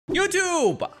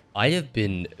YouTube! I have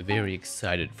been very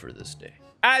excited for this day.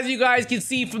 As you guys can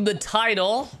see from the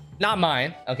title, not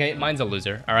mine, okay? Mine's a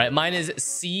loser, all right? Mine is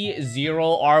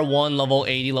C6R5 level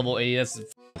 80, that's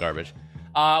garbage.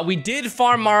 We did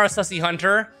farm Mara Sussy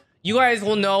Hunter. You guys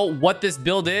will know what this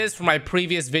build is from my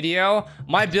previous video.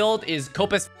 My build is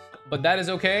cope as but that is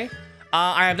okay.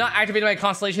 I have not activated my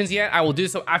constellations yet. I will do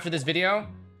so after this video.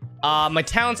 My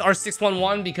talents are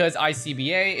 611 because I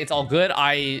CBA. It's all good.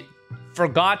 I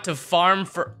forgot to farm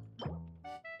for...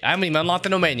 I haven't even unlocked the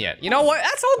domain yet. You know what?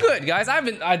 That's all good, guys.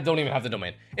 I don't even have the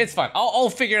domain. It's fine. I'll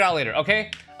figure it out later, okay?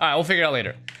 All right, we'll figure it out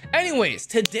later. Anyways,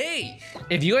 today,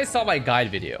 if you guys saw my guide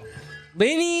video,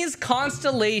 Lyney's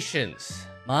constellations.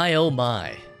 My, oh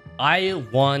my. I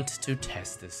want to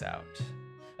test this out.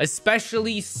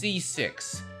 Especially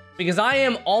C6. Because I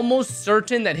am almost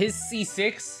certain that his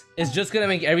C6 is just gonna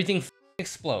make everything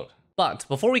explode. But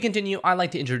before we continue, I'd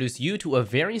like to introduce you to a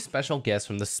very special guest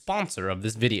from the sponsor of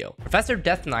this video, Professor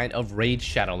Death Knight of Raid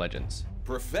Shadow Legends.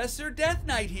 Professor Death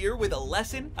Knight here with a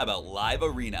lesson about Live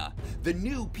Arena, the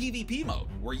new PvP mode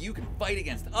where you can fight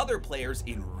against other players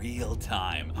in real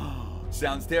time.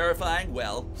 Sounds terrifying?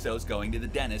 Well, so's going to the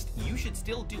dentist. You should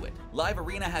still do it. Live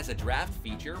Arena has a draft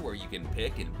feature where you can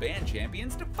pick and ban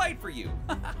champions to fight for you.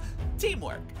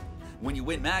 Teamwork. When you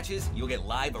win matches, you'll get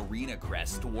Live Arena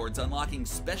crests towards unlocking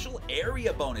special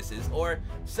area bonuses, or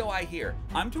so I hear.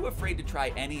 I'm too afraid to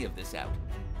try any of this out.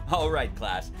 All right,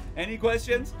 class. Any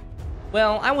questions?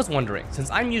 Well, I was wondering,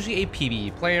 since I'm usually a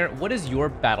PvE player, what is your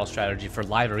battle strategy for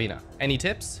Live Arena? Any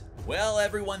tips? Well,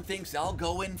 everyone thinks I'll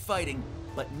go in fighting,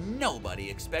 but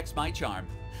nobody expects my charm.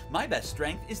 My best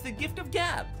strength is the gift of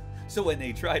gab. So when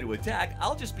they try to attack,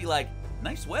 I'll just be like,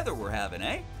 nice weather we're having,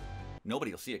 eh?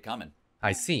 Nobody'll see it coming.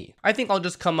 I see. I think I'll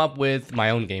just come up with my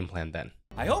own game plan then.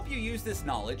 I hope you use this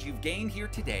knowledge you've gained here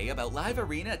today about Live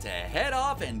Arena to head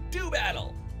off and do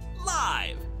battle.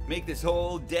 Live! Make this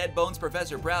whole Dead Bones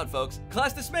Professor proud, folks.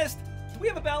 Class dismissed! Do we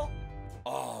have a bell?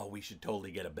 Oh, we should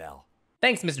totally get a bell.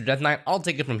 Thanks, Mr. Death Knight. I'll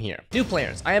take it from here. New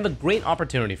players, I have a great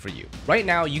opportunity for you. Right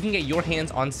now, you can get your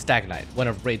hands on Stag Knight, one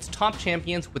of Raid's top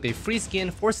champions, with a free skin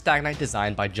for Stag Knight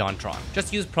designed by JonTron.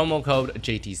 Just use promo code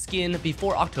JTSkin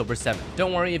before October 7th.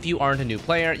 Don't worry if you aren't a new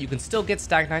player, you can still get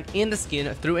Stag Knight and the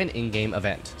skin through an in-game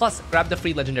event. Plus, grab the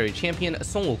free legendary champion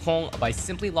Sun Wukong by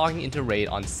simply logging into Raid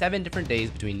on 7 different days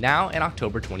between now and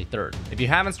October 23rd. If you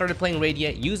haven't started playing Raid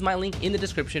yet, use my link in the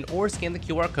description or scan the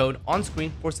QR code on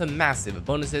screen for some massive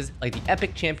bonuses like the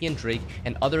Epic Champion Drake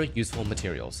and other useful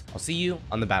materials. I'll see you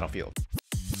on the battlefield.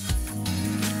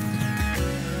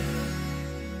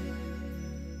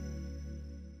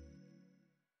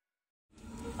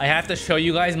 I have to show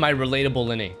you guys my relatable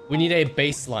Lyney. We need a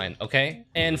baseline, okay?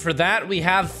 And for that, we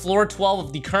have floor 12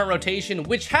 of the current rotation,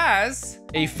 which has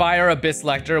a Fire Abyss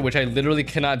Lecter, which I literally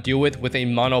cannot deal with a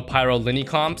Mono Pyro Lyney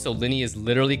comp. So Lyney is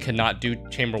literally cannot do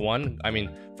Chamber 1. I mean,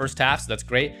 first half, so that's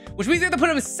great. Which means they have to put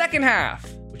him in second half.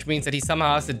 Which means that he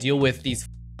somehow has to deal with these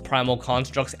primal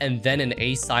constructs, and then an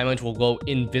A Simon will go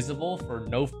invisible for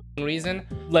no reason.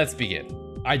 Let's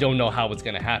begin. I don't know how it's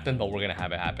gonna happen, but we're gonna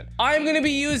have it happen. I'm gonna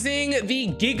be using the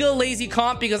Giga Lazy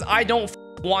comp because I don't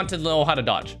want to know how to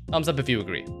dodge. Thumbs up if you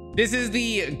agree. This is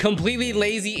the completely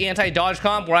lazy anti-dodge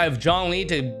comp where I have John Lee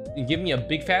to give me a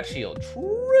big fat shield.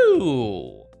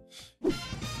 True.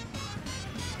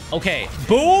 Okay,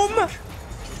 boom.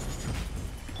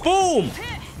 Boom.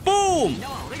 Boom!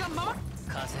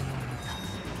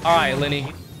 All right,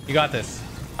 Lyney, you got this.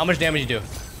 How much damage you do?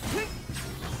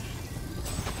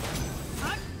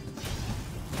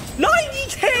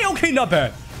 90k! Okay, not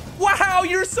bad. Wow,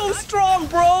 you're so strong,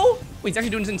 bro. Wait, he's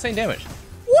actually doing insane damage.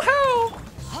 Wow!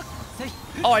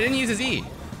 Oh, I didn't use his E.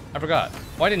 I forgot.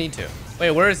 Well, I didn't need to.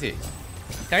 Wait, where is he?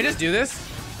 Can I just do this?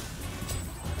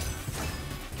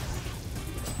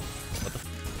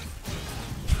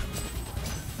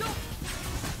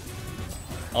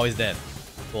 Oh, he's dead.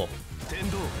 Cool.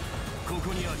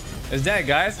 He's dead,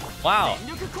 guys. Wow.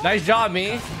 Nice job,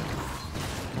 me.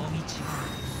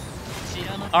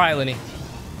 All right, Lyney.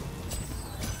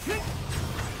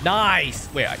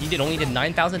 Nice. Wait, he only did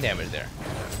 9,000 damage there.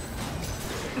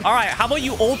 All right, how about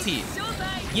you ulti?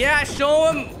 Yeah,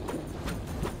 show him.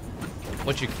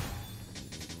 What you...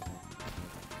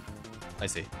 I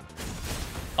see.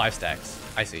 5 stacks.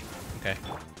 I see. Okay.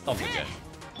 All good.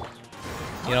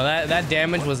 You know, that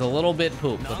damage was a little bit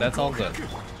poop, but that's all good.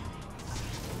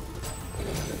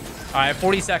 All right,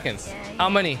 40 seconds. How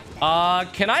many?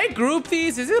 Can I group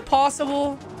these? Is it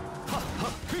possible?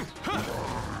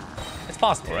 It's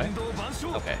possible, right?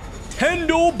 Okay.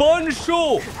 Tendo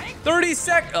Bansho! 30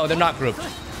 seconds. Oh, they're not grouped.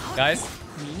 Guys.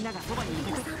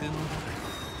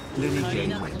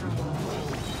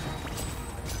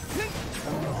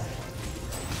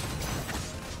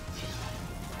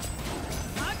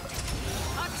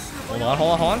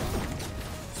 Hold on.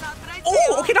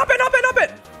 Oh, okay, not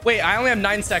bad. Wait, I only have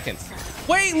 9 seconds.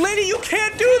 Wait, Lyney, you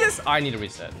can't do this. I need to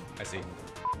reset. I see.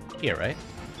 Here, right?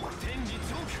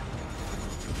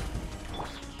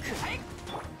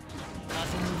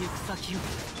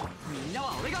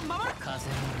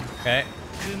 Okay.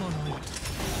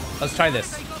 Let's try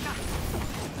this.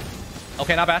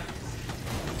 Okay, not bad.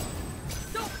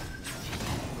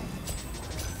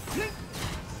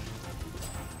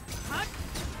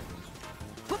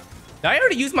 Did I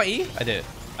already use my E? I did.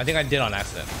 I think I did on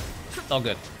accident. It's all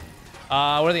good. Where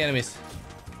are the enemies?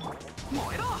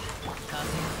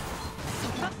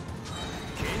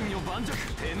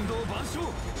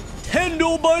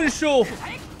 Tendo Bansho!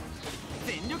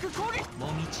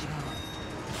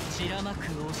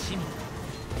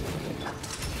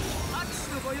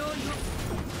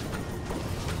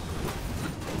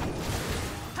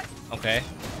 Okay.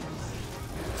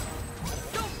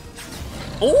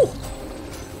 Oh!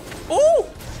 Oh!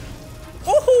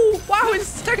 Oh! Wow,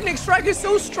 his technique strike is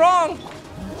so strong!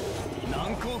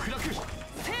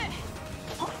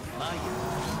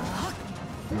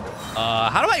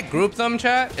 How do I group them,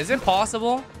 chat? Is it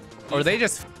possible? Or are they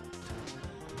just...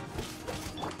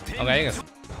 Okay, you can...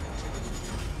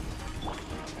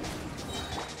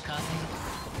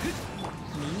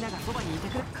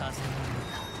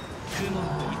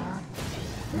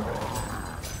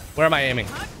 Where am I aiming?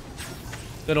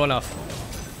 Good enough.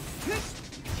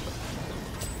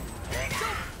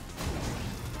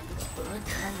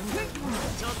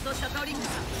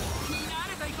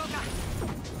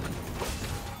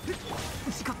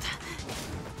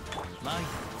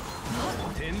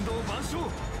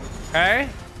 Okay.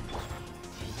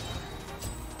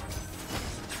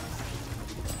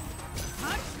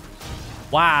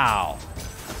 Wow.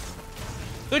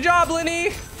 Good job,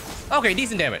 Lyney. Okay,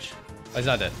 decent damage. Oh, he's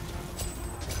not dead.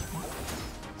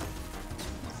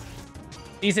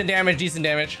 Decent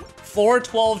damage.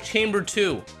 412 chamber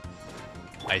 2.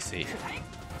 I see.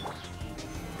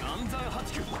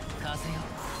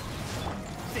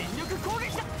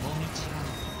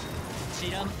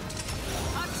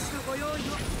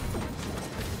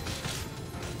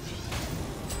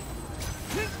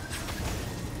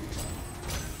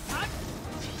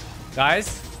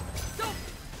 Guys,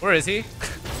 where is he?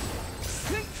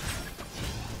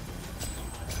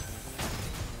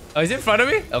 Oh, he's in front of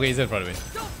me? Okay, he's in front of me.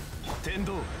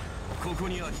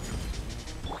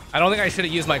 I don't think I should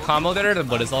have used my combo there,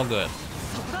 but it's all good.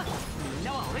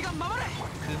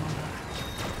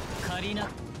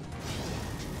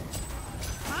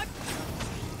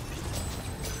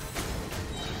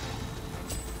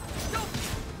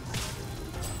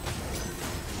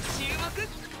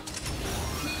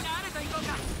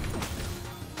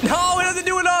 No, it doesn't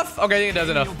do enough. Okay, I think it does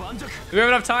enough. Do we have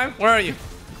enough time? Where are you?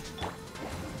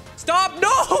 Stop!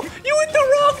 No! You hit the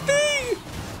wrong thing!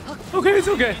 Okay, it's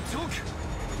okay.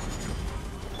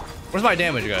 Where's my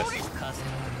damage, guys?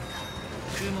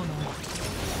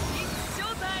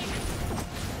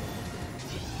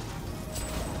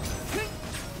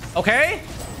 Okay.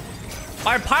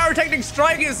 My pyrotechnic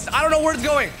strike is... I don't know where it's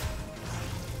going.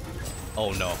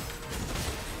 Oh, no.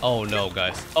 Oh, no,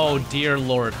 guys. Oh, dear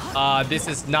Lord. This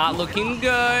is not looking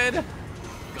good.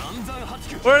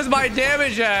 Where's my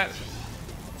damage at?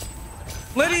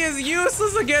 Lyney is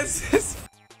useless against this.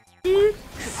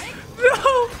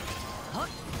 No.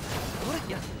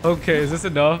 Okay, is this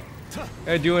enough? Can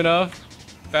I do enough?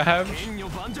 Fab?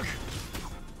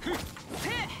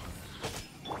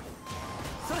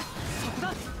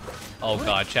 Oh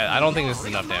god, chat. I don't think this is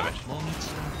enough damage.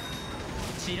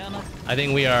 I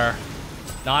think we are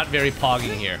not very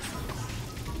pogging here.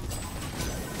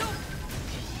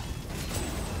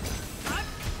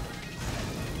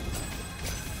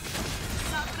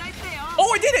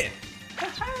 Oh, I did it!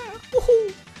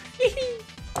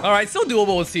 Alright, still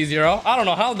doable with C0. I don't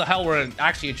know how the hell we're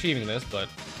actually achieving this, but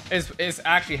it's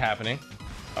actually happening.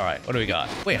 Alright, what do we got?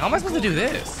 Wait, how am I supposed to do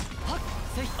this?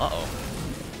 Uh-oh.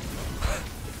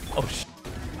 Oh, sh.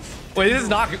 Wait, this is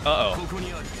not... Uh-oh.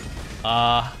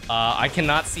 I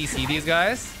cannot CC these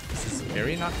guys. This is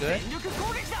very not good.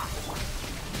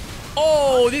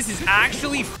 Oh, this is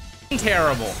actually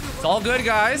terrible. It's all good,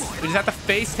 guys. We just have to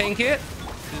face tank it.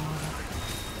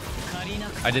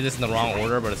 I did this in the wrong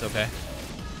order, but it's okay.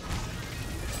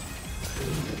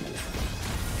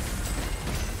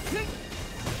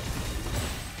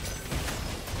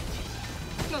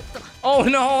 Oh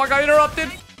no, I got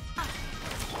interrupted.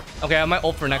 Okay, I might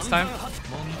ult for next time.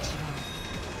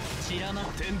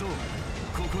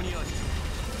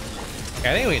 Okay,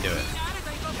 I think we can do it.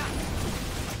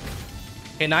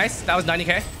 Okay, nice. That was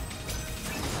 90k.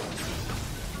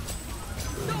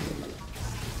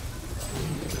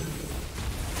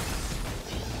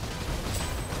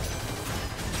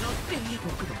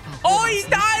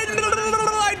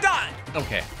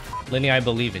 Lyney, I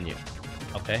believe in you.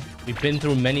 Okay? We've been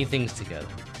through many things together.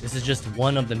 This is just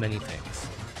one of the many things.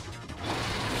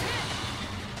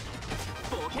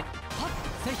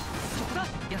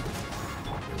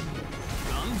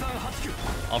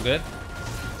 All good?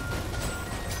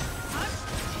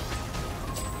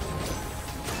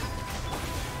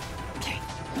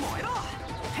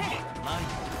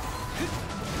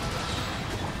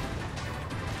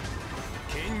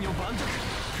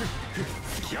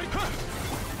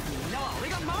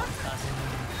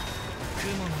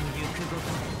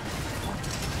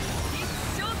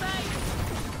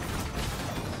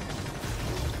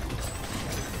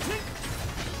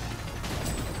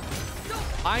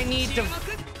 I need to...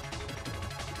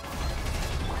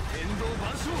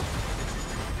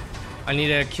 I need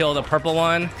to kill the purple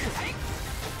one.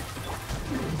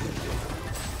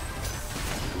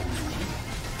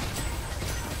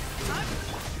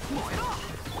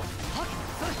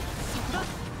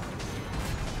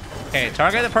 Okay,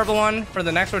 target the purple one for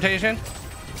the next rotation.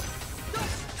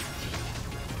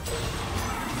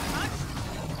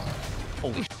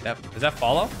 Holy shit, does that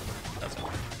follow? That's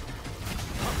not.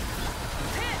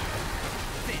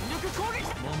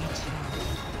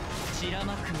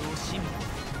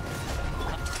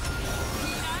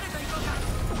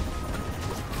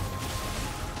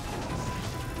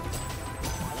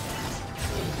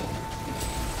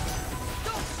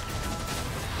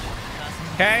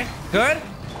 Okay, good.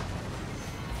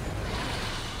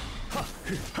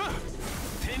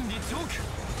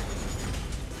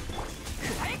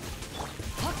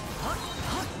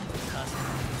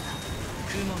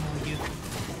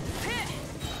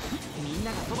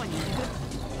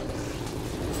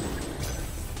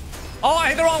 Oh, I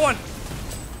hit the wrong one.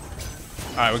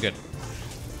 All right, we're good.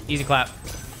 Easy clap.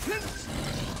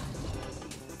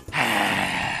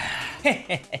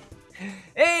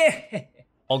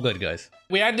 All good, guys.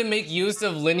 We had to make use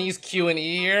of Lyney's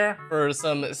Q&E here for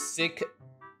some sick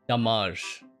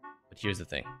damage. But here's the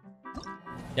thing.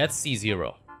 That's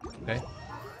C0, okay?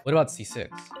 What about C6?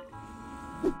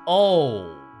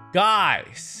 Oh,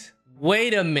 guys.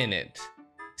 Wait a minute.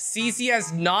 CC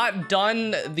has not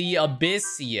done the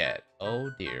Abyss yet.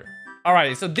 Oh, dear. All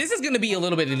right, so this is going to be a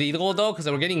little bit illegal, though, because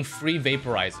we're getting free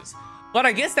vaporizers. But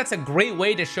I guess that's a great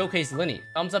way to showcase Lyney.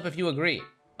 Thumbs up if you agree.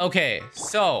 Okay,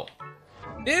 so...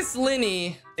 this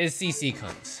Lyney is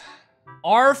cckun.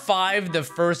 R5, the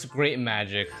first great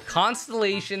magic.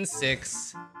 Constellation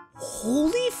 6.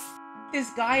 Holy f... this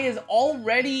guy is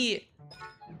already...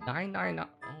 999.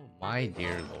 Oh my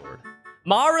dear lord.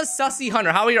 Mara Sussy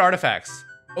Hunter, how are your artifacts?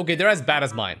 Okay, they're as bad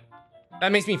as mine.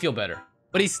 That makes me feel better.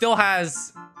 But he still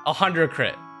has 100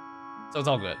 crit. So it's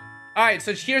all good. Alright,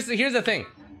 so here's the thing.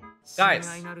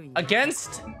 Guys,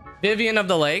 against Vivian of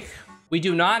the Lake, we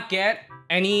do not get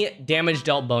any damage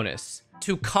dealt bonus.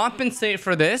 To compensate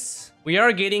for this, we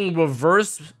are getting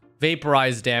reverse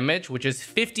vaporized damage, which is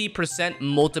 50%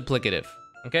 multiplicative.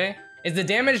 Okay? Is the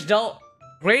damage dealt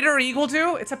greater or equal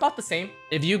to? It's about the same.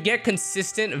 If you get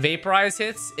consistent vaporized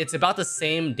hits, it's about the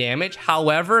same damage.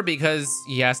 However, because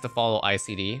he has to follow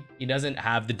ICD, he doesn't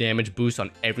have the damage boost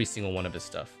on every single one of his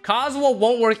stuff. Kazuo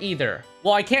won't work either.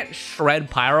 Well, I can't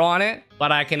shred pyro on it,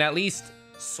 but I can at least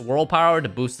swirl power to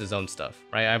boost his own stuff,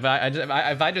 right? If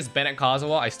I just Bennett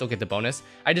Kazuo, I still get the bonus.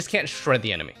 I just can't shred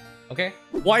the enemy, okay?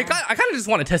 Well, I kind of just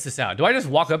want to test this out. Do I just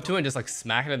walk up to it and just like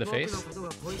smack it in the face?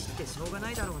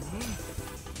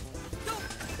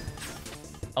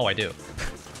 Oh, I do.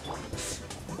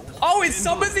 Oh, it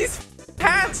summons these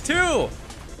hats too!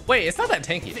 Wait, it's not that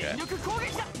tanky, chat.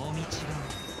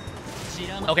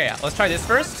 Okay, let's try this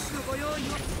first.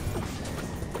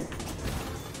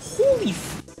 Holy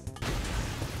f...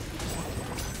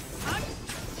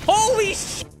 holy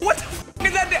sh... what the f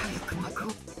is that?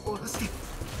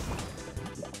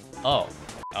 Oh.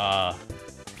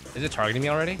 Is it targeting me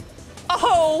already?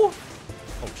 Oh!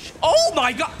 Oh, sh... oh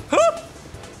my god! Huh?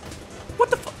 What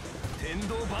the fuck?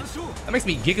 That makes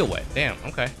me giga wet. Damn,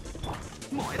 okay.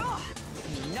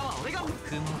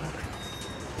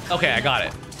 Okay, I got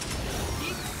it.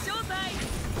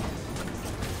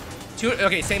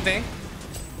 Okay, same thing.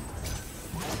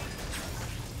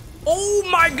 Oh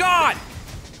my god!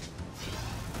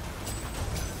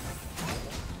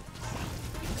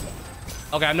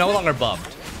 Okay, I'm no longer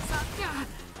buffed.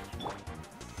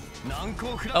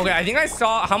 Okay, I think I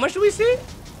saw... how much do we see?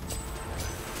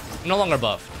 I'm no longer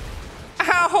buffed.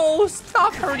 Ow!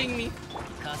 Stop hurting me.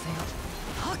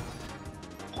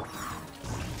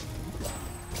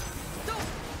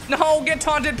 No, get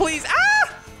taunted, please.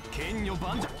 Ah!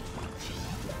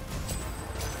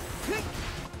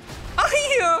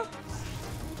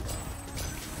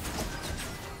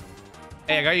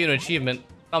 Hey, I got you an achievement.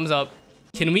 Thumbs up.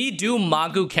 Can we do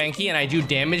Maguu Kenki and I do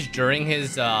damage during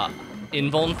his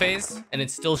invuln phase and it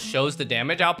still shows the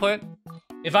damage output?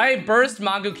 If I burst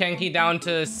Maguu Kenki down to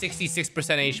 66%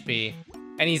 HP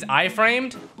and he's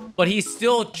iframed, but he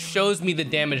still shows me the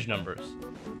damage numbers.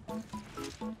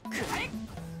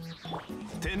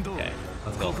 Okay,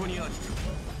 let's go.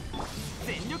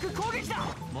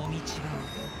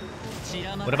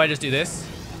 What if I just do this?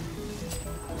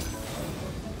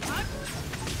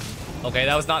 Okay,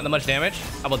 that was not that much damage.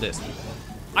 How about this?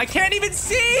 I can't even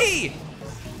see!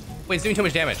 Wait, it's doing too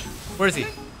much damage. Where is he?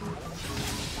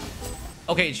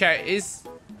 Okay, chat, is...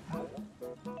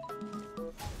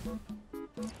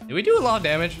 Did we do a lot of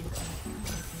damage?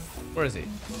 Where is he?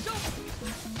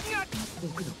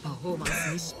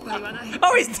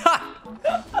 Oh, he's done!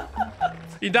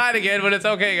 He died again, but it's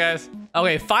okay, guys.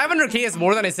 Okay, 500k is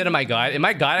more than I said in my guide. In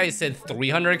my guide, I said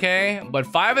 300k, but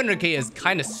 500k is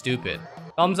kind of stupid.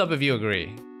 Thumbs up if you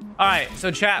agree. All right,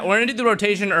 so chat, we're gonna do the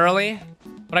rotation early,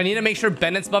 but I need to make sure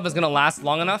Bennett's buff is gonna last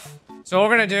long enough. So what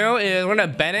we're gonna do is we're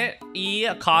gonna Bennett E,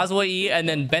 Kazuha E, and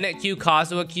then Bennett Q,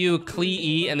 Kazuha Q, Klee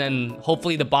E, and then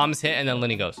hopefully the bombs hit and then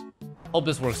Lyney goes. Hope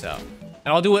this works out.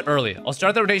 And I'll do it early. I'll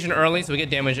start the rotation early so we get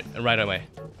damage right away.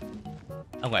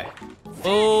 Okay.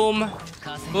 Boom.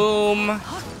 Boom.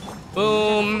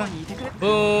 Boom.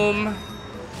 Boom.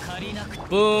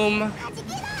 Boom.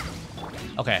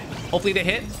 Okay. Hopefully they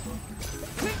hit.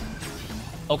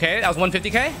 Okay, that was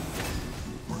 150k.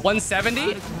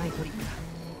 170.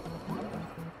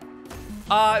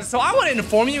 So I want to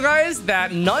inform you guys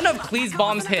that none of Klee's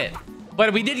bombs hit,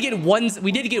 but we did get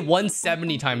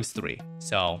 170 times 3.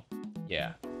 So,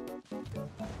 yeah.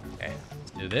 Okay,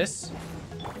 let's do this.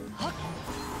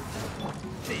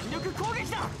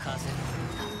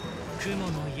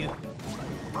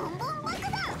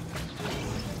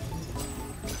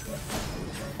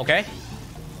 Okay.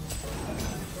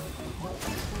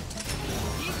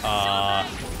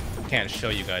 Can't show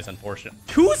you guys, unfortunately.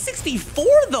 264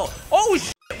 though. Oh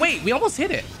shit. Wait, we almost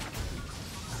hit it.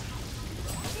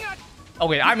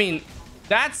 Okay, I mean,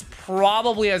 that's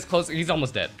probably as close. He's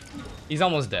almost dead. He's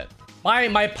almost dead.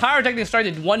 My pyrotechnic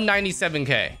started 197k,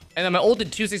 and then my ult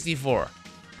did 264.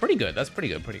 Pretty good. That's pretty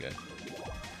good. Pretty good.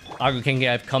 Maguu Kenki,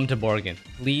 I've come to bargain.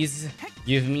 Please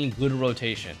give me good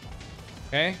rotation.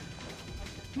 Okay.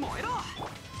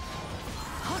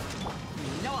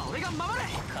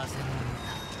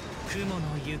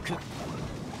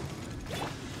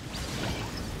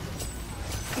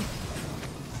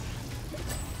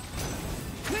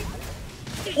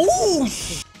 Oh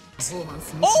shit.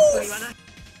 Oh.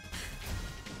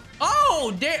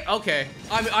 Oh damn. Okay.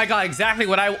 I got exactly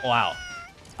what I wow.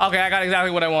 Okay, I got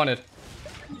exactly what I wanted.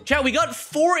 Chat, we got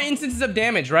 4 instances of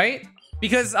damage, right?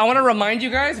 Because I want to remind you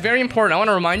guys, very important. I want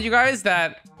to remind you guys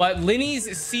that Lyney's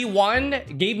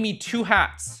C1 gave me 2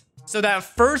 hats. So that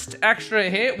first extra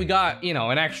hit, we got, you know,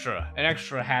 an extra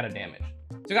hat of damage.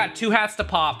 So we got 2 hats to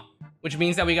pop, which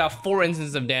means that we got 4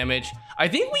 instances of damage. I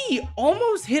think we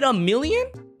almost hit 1 million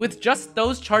with just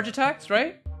those charge attacks,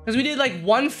 right? Because we did like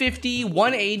 150,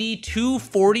 180,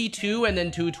 242, and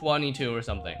then 222 or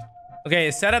something.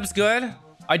 Okay, setup's good.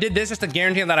 I did this just to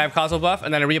guarantee that I have Kazuha buff,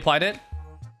 and then I reapplied it.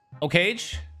 Okay.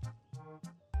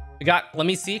 We got, let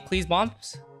me see, Klee's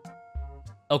bombs.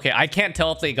 Okay, I can't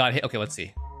tell if they got hit. Okay, let's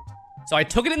see. So I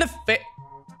took it in the face.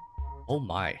 Oh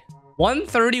my.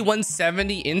 130,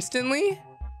 170 instantly.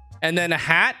 And then a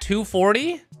hat,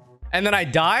 240. And then I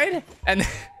died. And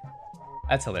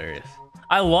that's hilarious.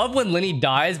 I love when Lyney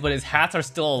dies, but his hats are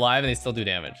still alive and they still do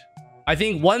damage. I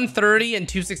think 130 and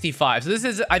 265. So this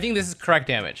is, I think this is correct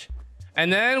damage.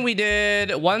 And then we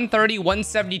did 130,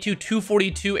 172,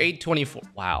 242, 824.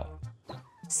 Wow.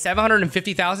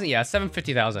 750,000? Yeah,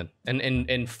 750,000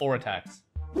 in 4 attacks.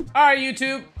 All right,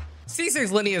 YouTube.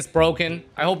 C6 Lyney is broken.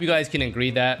 I hope you guys can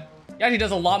agree that. He actually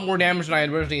does a lot more damage than I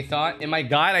originally thought. In my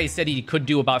guide, I said he could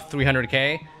do about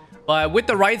 300k. But with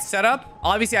the right setup,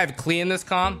 obviously I have Klee in this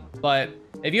comp. But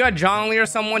if you had Zhongli or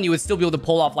someone, you would still be able to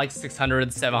pull off like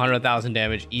 600, 700,000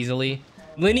 damage easily.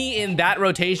 Lyney in that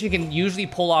rotation can usually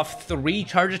pull off 3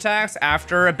 charge attacks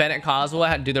after Bennett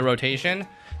Kazuha do the rotation.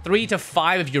 3 to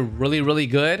 5 if you're really, really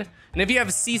good. And if you have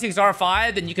C6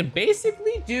 R5, then you can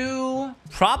basically do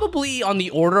probably on the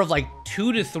order of like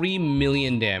 2 to 3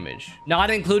 million damage. Not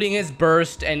including his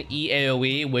burst and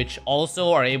EAOE, which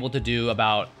also are able to do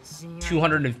about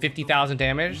 250,000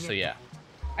 damage. So yeah.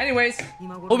 Anyways,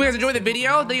 hope you guys enjoyed the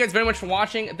video. Thank you guys very much for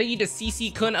watching. Thank you to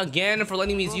cckun again for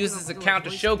letting me use this account to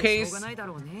showcase.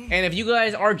 And if you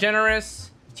guys are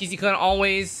generous, cckun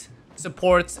always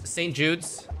supports St.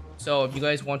 Jude's. So if you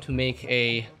guys want to make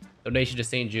a donation to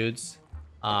St. Jude's,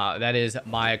 that is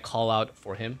my call out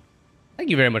for him. Thank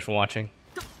you very much for watching.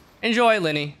 Enjoy,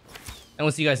 Lyney. And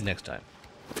we'll see you guys next time.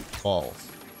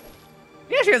 Balls.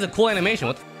 He actually has a cool animation.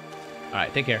 What the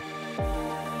Alright, take care.